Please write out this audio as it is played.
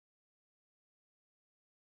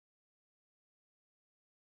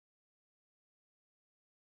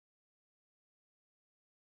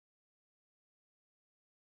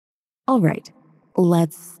All right,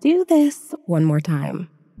 let's do this one more time.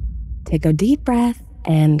 Take a deep breath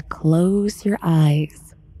and close your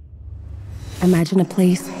eyes. Imagine a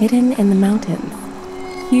place hidden in the mountains.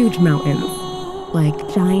 Huge mountains, like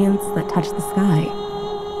giants that touch the sky.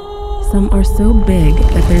 Some are so big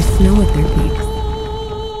that there's snow at their peaks.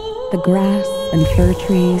 The grass and fir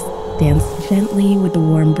trees dance gently with the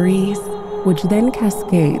warm breeze, which then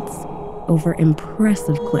cascades over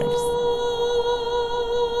impressive cliffs.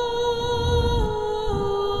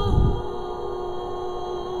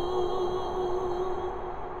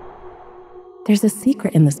 There's a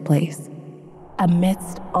secret in this place.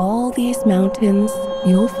 Amidst all these mountains,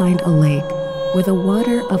 you'll find a lake with a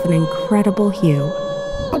water of an incredible hue.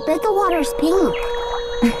 I bet the water's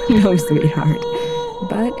pink. No, sweetheart,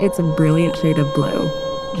 but it's a brilliant shade of blue,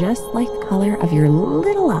 just like the color of your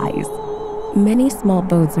little eyes. Many small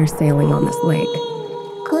boats are sailing on this lake.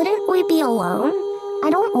 Couldn't we be alone? I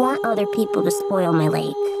don't want other people to spoil my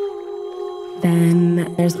lake.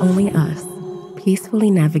 Then there's only us,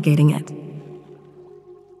 peacefully navigating it.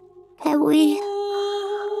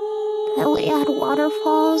 Can we add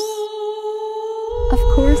waterfalls? Of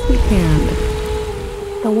course we can.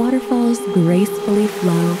 The waterfalls gracefully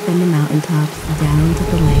flow from the mountaintops down to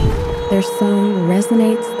the lake. Their song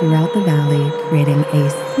resonates throughout the valley, creating a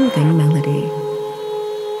soothing melody.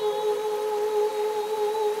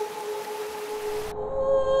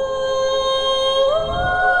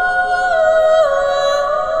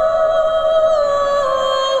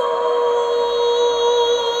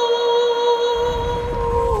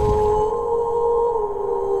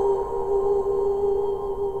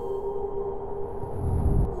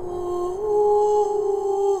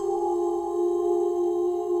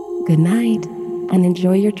 Good night, and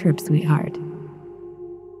enjoy your trip, sweetheart.